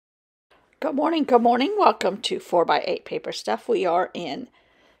Good morning, good morning. Welcome to 4x8 Paper Stuff. We are in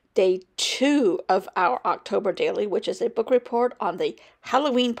day 2 of our October daily, which is a book report on the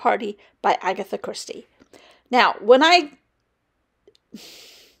Halloween Party by Agatha Christie. Now, when I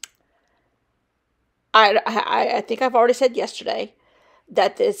think I've already said yesterday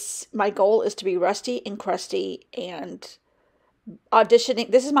that my goal is to be rusty and crusty and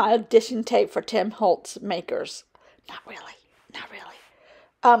auditioning. This is my audition tape for Tim Holtz Makers. Not really, not really.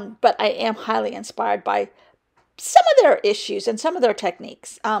 But I am highly inspired by some of their issues and some of their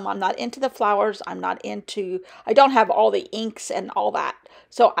techniques. I'm not into the flowers. I don't have all the inks and all that.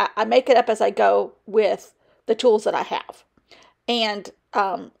 So I make it up as I go with the tools that I have. And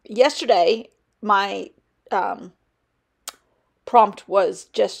yesterday, my prompt was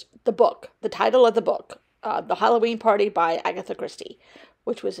just the book, the title of the book, The Halloween Party by Agatha Christie,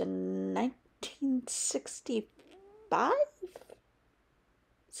 which was in 1965?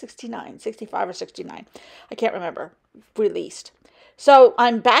 65 or 69. I can't remember. Released. So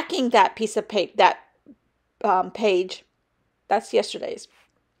I'm backing that piece of paper, that page. That's yesterday's.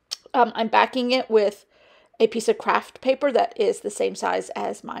 I'm backing it with a piece of craft paper that is the same size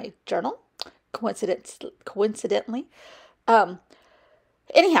as my journal. Coincidentally.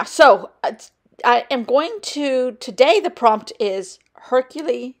 Anyhow, so I am going to, today the prompt is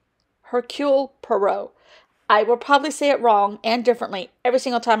Hercule Poirot. I will probably say it wrong and differently every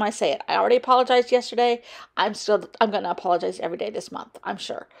single time I say it. I already apologized yesterday. I'm going to apologize every day this month, I'm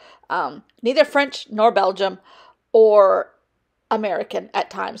sure. Neither French nor Belgium or American at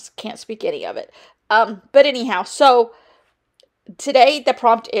times. Can't speak any of it. But anyhow, so today the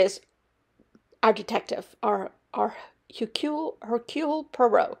prompt is our detective, our Hercule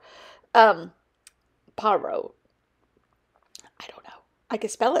Poirot. Poirot. I don't know. I can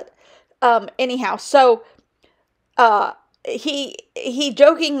spell it. Anyhow, so he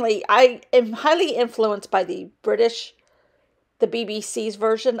jokingly, I am highly influenced by the BBC's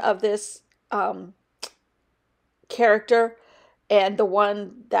version of this character, and the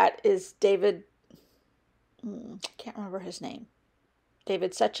one that is David, can't remember his name,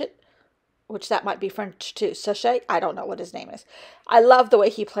 David Suchet, which that might be French too, Suchet, I don't know what his name is. I love the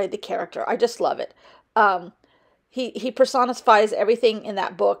way he played the character. I just love it. He personifies everything in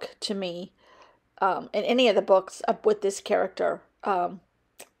that book to me. In any of the books with this character.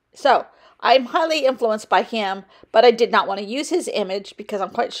 So I'm highly influenced by him, but I did not want to use his image because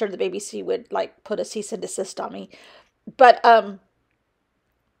I'm quite sure the BBC would put a cease and desist on me. But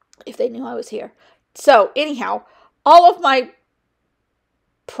if they knew I was here. So anyhow, all of my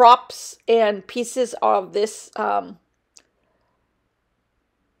props and pieces of this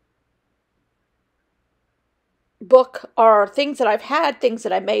book are things that I've had, things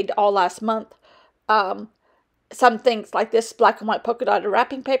that I made all last month. Some things like this black and white polka dotted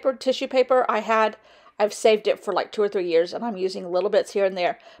wrapping paper, tissue paper I've saved it for like 2 or 3 years, and I'm using little bits here and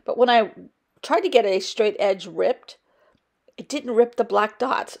there. But when I tried to get a straight edge ripped, it didn't rip the black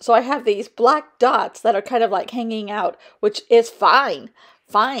dots. So I have these black dots that are kind of like hanging out, which is fine.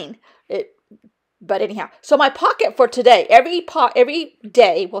 But anyhow, so my pocket for today, every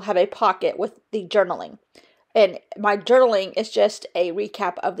day will have a pocket with the journaling. And my journaling is just a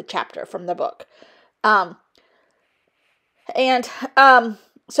recap of the chapter from the book.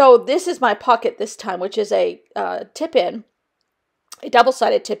 So this is my pocket this time, which is a tip-in, a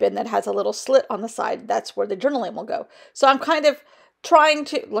double-sided tip-in that has a little slit on the side. That's where the journaling will go. So I'm kind of trying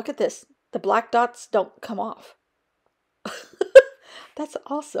to, look at this. The black dots don't come off. That's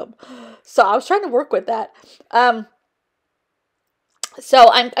awesome. So I was trying to work with that. So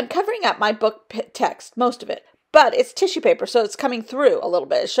I'm covering up my book text, most of it. But it's tissue paper, so it's coming through a little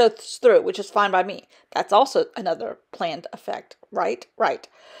bit. It shows through, which is fine by me. That's also another planned effect, right? Right.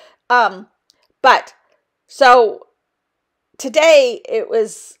 But, so, today, it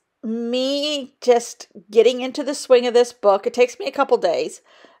was me just getting into the swing of this book. It takes me a couple days,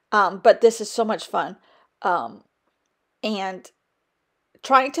 but this is so much fun. And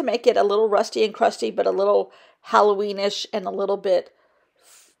trying to make it a little rusty and crusty, but a little Halloweenish and a little bit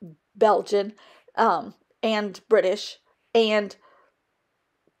Belgian, and British, and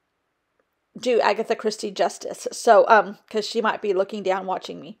do Agatha Christie justice. So, because she might be looking down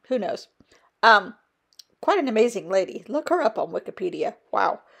watching me. Who knows? Quite an amazing lady. Look her up on Wikipedia.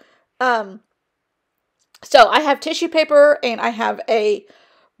 Wow. So I have tissue paper, and I have a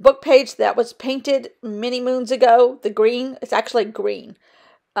book page that was painted many moons ago. The green, it's actually green.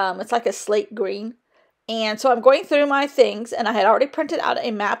 It's like a slate green. And so I'm going through my things, and I had already printed out a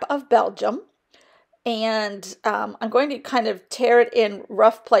map of Belgium. And I'm going to kind of tear it in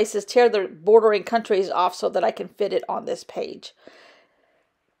rough places, tear the bordering countries off so that I can fit it on this page.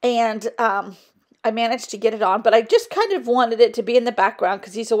 And I managed to get it on, but I just kind of wanted it to be in the background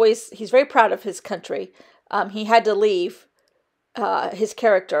because he's very proud of his country. He had to leave, his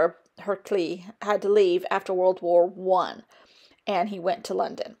character, Hercule, had to leave after World War One, and he went to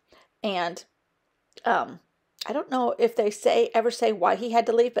London. And I don't know if they ever say why he had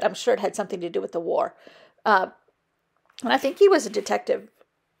to leave, but I'm sure it had something to do with the war. Uh, and I think he was a detective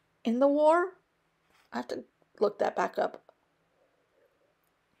in the war. I have to look that back up.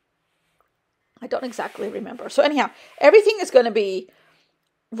 I don't exactly remember. So anyhow, everything is going to be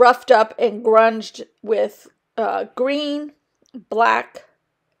roughed up and grunged with green, black.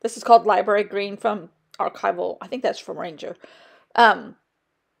 This is called library green from archival. I think that's from Ranger. And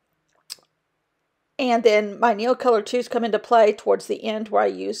then my Neocolor 2s come into play towards the end, where I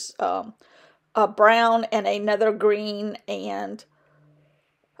use a brown and another green and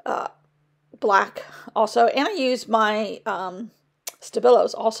black also. And I use my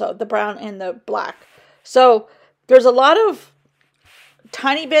Stabilos also, the brown and the black. So there's a lot of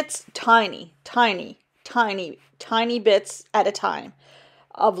tiny bits, tiny bits at a time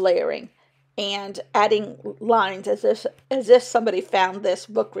of layering and adding lines as if somebody found this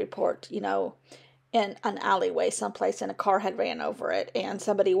book report, you know, in an alleyway someplace and a car had ran over it and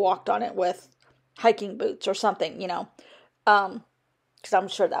somebody walked on it with hiking boots or something, you know, because I'm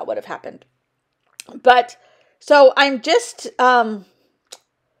sure that would have happened. But so I'm just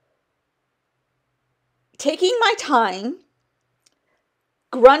taking my time,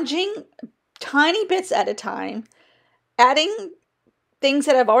 grunging tiny bits at a time, adding things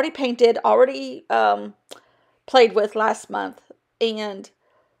that I've already painted, already played with last month. And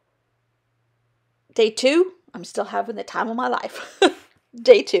day 2, I'm still having the time of my life.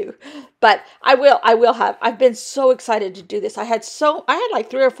 Day 2. But I've been so excited to do this. I had like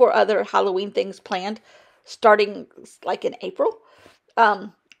 3 or 4 other Halloween things planned starting like in April.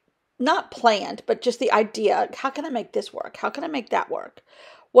 Not planned, but just the idea. How can I make this work? How can I make that work?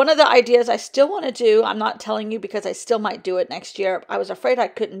 One of the ideas I still want to do, I'm not telling you because I still might do it next year. I was afraid I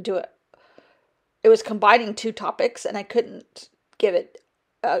couldn't do it. It was combining 2 topics and I couldn't give it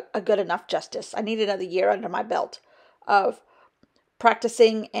a good enough justice. I need another year under my belt of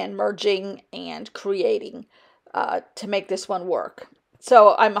practicing and merging and creating to make this one work.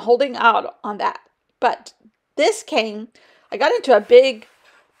 So I'm holding out on that. But I got into a big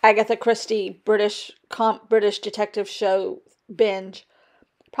Agatha Christie British detective show binge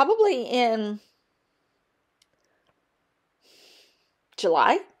probably in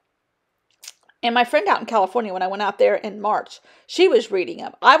July. And my friend out in California, when I went out there in March, she was reading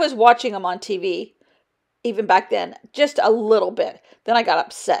them. I was watching them on TV even back then, just a little bit. Then I got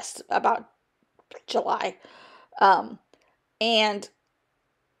obsessed about July. And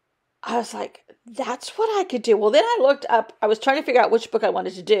I was like, that's what I could do. Well, then I looked up, I was trying to figure out which book I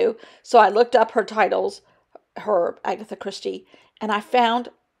wanted to do. So I looked up her titles, her Agatha Christie, and I found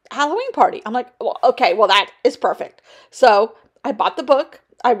Halloween Party. I'm like, well, okay, well, that is perfect. So I bought the book.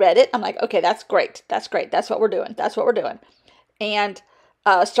 I read it. I'm like, okay, that's great. That's great. That's what we're doing. That's what we're doing. And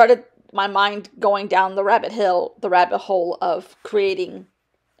started my mind going down the rabbit hole of creating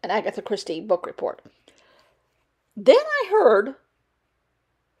an Agatha Christie book report. Then I heard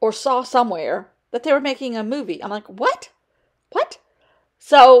or saw somewhere that they were making a movie. I'm like, what? What?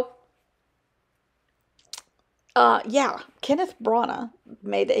 So, yeah, Kenneth Branagh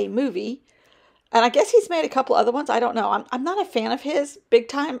made a movie, and I guess he's made a couple other ones. I don't know. I'm not a fan of his, big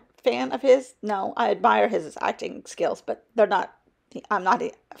time fan of his. No, I admire his acting skills, but I'm not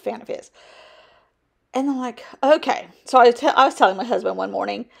a fan of his. And I'm like, okay. So I was telling my husband one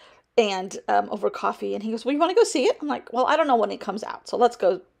morning, and over coffee, and he goes, well, you want to go see it? I'm like, well, I don't know when it comes out, so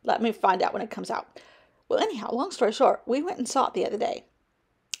let me find out when it comes out. Well, anyhow, long story short, we went and saw it the other day.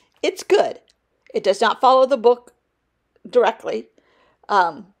 It's good. It does not follow the book directly,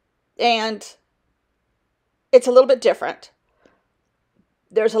 and it's a little bit different.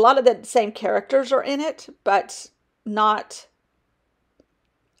 There's a lot of the same characters are in it, but not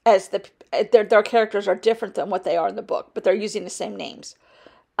as their characters are different than what they are in the book, but they're using the same names.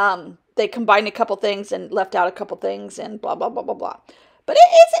 They combined a couple things and left out a couple things and blah, blah, blah, blah, blah. But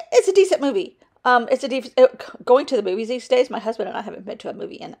it's a decent movie. Going to the movies these days, my husband and I haven't been to a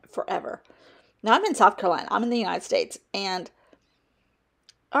movie in forever. Now, I'm in South Carolina. I'm in the United States, and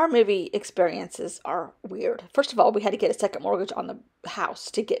our movie experiences are weird. First of all, we had to get a second mortgage on the house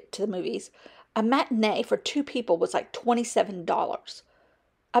to get to the movies. A matinee for 2 people was like $27.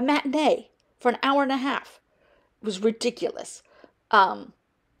 A matinee for an hour and a half. It was ridiculous. And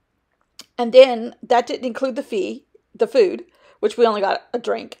then that didn't include the food, which we only got a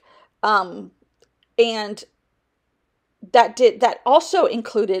drink. And that also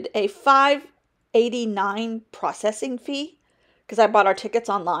included a $5.89 processing fee because I bought our tickets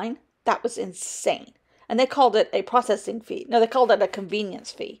online. That was insane. And they called it a processing fee. No, they called it a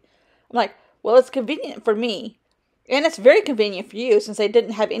convenience fee. I'm like, well, it's convenient for me. And it's very convenient for you since they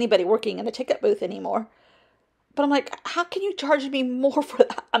didn't have anybody working in the ticket booth anymore. But I'm like, how can you charge me more for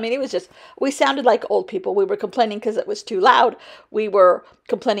that? I mean, it was just, we sounded like old people. We were complaining because it was too loud. We were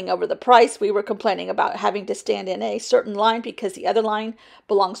complaining over the price. We were complaining about having to stand in a certain line because the other line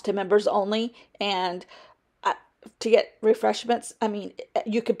belongs to members only. And to get refreshments, I mean,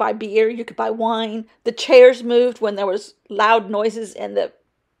 you could buy beer, you could buy wine. The chairs moved when there was loud noises in the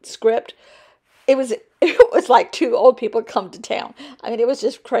script. It was like two old people come to town. I mean, it was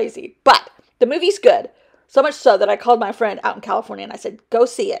just crazy. But the movie's good. So much so that I called my friend out in California and I said, go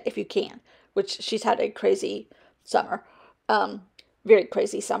see it if you can, which she's had a crazy summer, very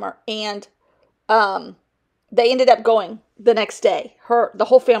crazy summer. And they ended up going the next day. The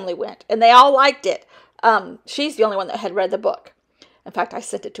whole family went and they all liked it. She's the only one that had read the book. In fact, I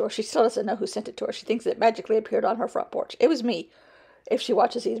sent it to her. She still doesn't know who sent it to her. She thinks it magically appeared on her front porch. It was me, if she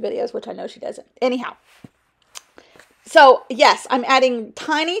watches these videos, which I know she doesn't. Anyhow, so yes, I'm adding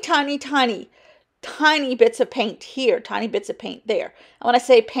tiny, tiny, tiny, tiny bits of paint here, tiny bits of paint there. And when I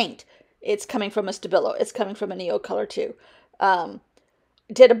say paint, it's coming from a Stabilo. It's coming from a Neo Color too.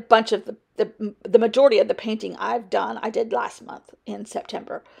 Did a bunch of the majority of the painting I've done, I did last month in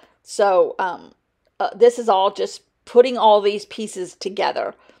September. So this is all just putting all these pieces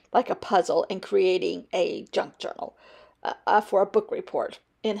together like a puzzle and creating a junk journal for a book report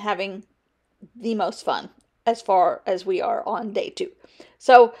and having the most fun as far as we are on day 2.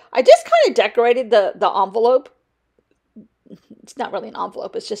 So I just kind of decorated the envelope. It's not really an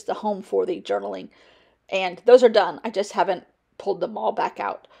envelope. It's just the home for the journaling. And those are done. I just haven't pulled them all back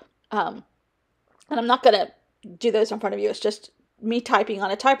out. And I'm not going to do those in front of you. It's just me typing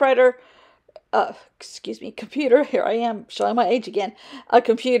on a typewriter. Computer. Here I am showing my age again. A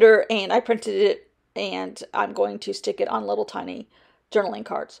computer, and I printed it, and I'm going to stick it on little tiny journaling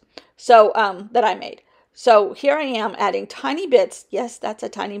cards. So that I made. So here I am adding tiny bits. Yes, that's a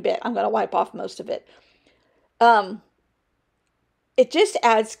tiny bit. I'm going to wipe off most of it. It just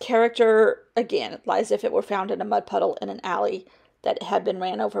adds character, again, as if it were found in a mud puddle in an alley that had been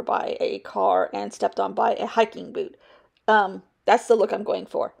ran over by a car and stepped on by a hiking boot. That's the look I'm going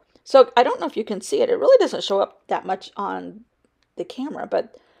for. So I don't know if you can see it. It really doesn't show up that much on the camera,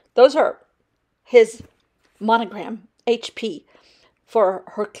 but those are his monogram, HP, for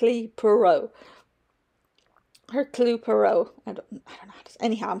Hercule Poirot. Hercule Poirot. I don't know how to.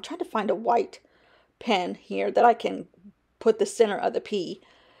 Anyhow, I'm trying to find a white pen here that I can put the center of the P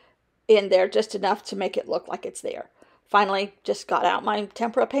in there just enough to make it look like it's there. Finally, just got out my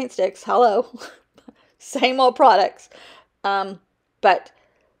tempera paint sticks. Hello. Same old products. But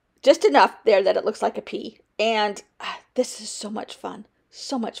just enough there that it looks like a P. And this is so much fun.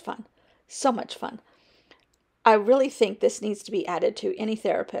 So much fun. So much fun. I really think this needs to be added to any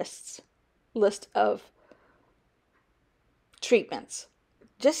therapist's list of treatments.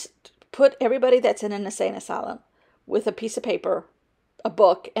 Just put everybody that's in an insane asylum with a piece of paper, a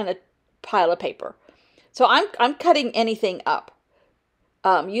book, and a pile of paper. So I'm cutting anything up.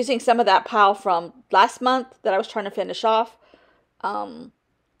 Using some of that pile from last month that I was trying to finish off.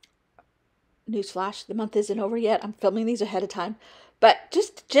 Newsflash, the month isn't over yet. I'm filming these ahead of time. But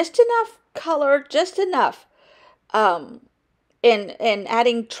just enough color, just enough. And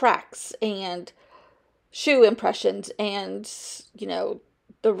adding tracks and shoe impressions and, you know,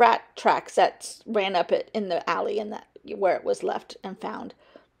 the rat tracks that ran up it in the alley and that where it was left and found.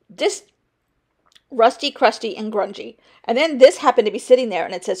 Just rusty, crusty, and grungy. And then this happened to be sitting there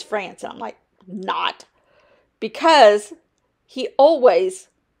and it says France. And I'm like, not. Because he always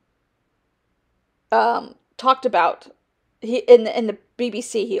talked about, in the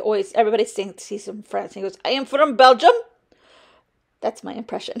BBC, he always, everybody thinks he's from France. He goes, I am from Belgium. That's my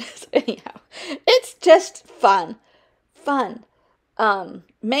impression. So anyhow, it's just fun. Fun.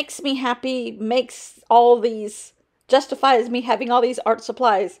 Makes me happy, justifies me having all these art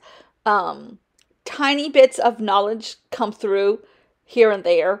supplies. Tiny bits of knowledge come through here and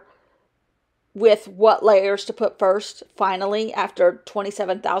there with what layers to put first, finally, after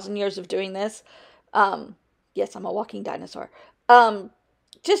 27,000 years of doing this. Yes, I'm a walking dinosaur.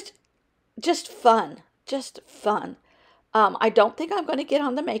 Just fun. Just fun. I don't think I'm going to get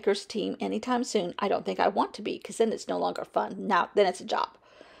on the makers team anytime soon. I don't think I want to be, because then it's no longer fun. Now, then it's a job.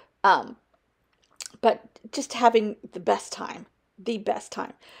 But just having the best time.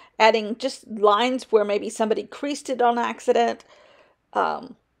 Adding just lines where maybe somebody creased it on accident.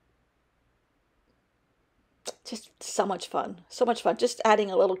 just so much fun. So much fun. Just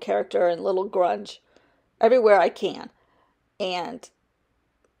adding a little character and a little grunge everywhere I can. And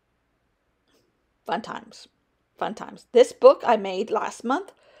fun times. Fun times. This book I made last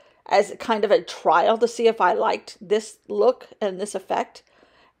month as kind of a trial to see if I liked this look and this effect.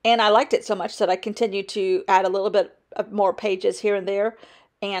 And I liked it so much that I continued to add a little bit of more pages here and there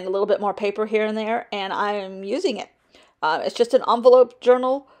and a little bit more paper here and there. And I'm using it. It's just an envelope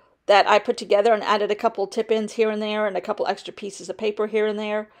journal that I put together and added a couple tip-ins here and there and a couple extra pieces of paper here and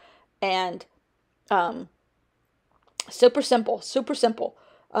there. And super simple, super simple.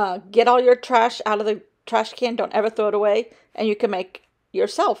 Get all your trash out of the trash can. Don't ever throw it away. And you can make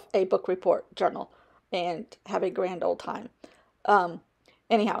yourself a book report journal and have a grand old time.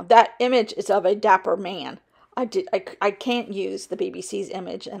 Anyhow, that image is of a dapper man. I can't use the BBC's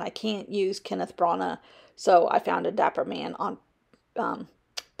image, and I can't use Kenneth Branagh, so I found a dapper man on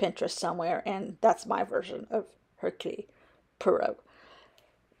Pinterest somewhere, and that's my version of Hercule Poirot.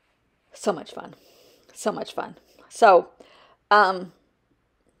 So much fun. So much fun. So,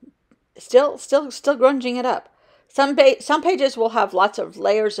 still grunging it up. Some pages will have lots of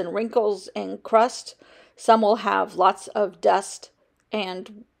layers and wrinkles and crust. Some will have lots of dust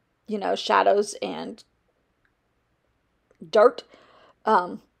and, shadows and dirt.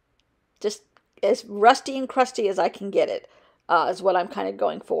 Just as rusty and crusty as I can get it is what I'm kind of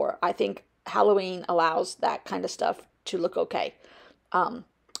going for. I think Halloween allows that kind of stuff to look okay.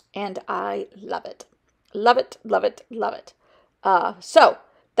 And I love it. Love it, love it, love it. So,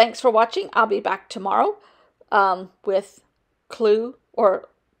 thanks for watching. I'll be back tomorrow with clue or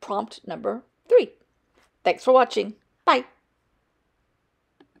prompt number 3. Thanks for watching. Bye.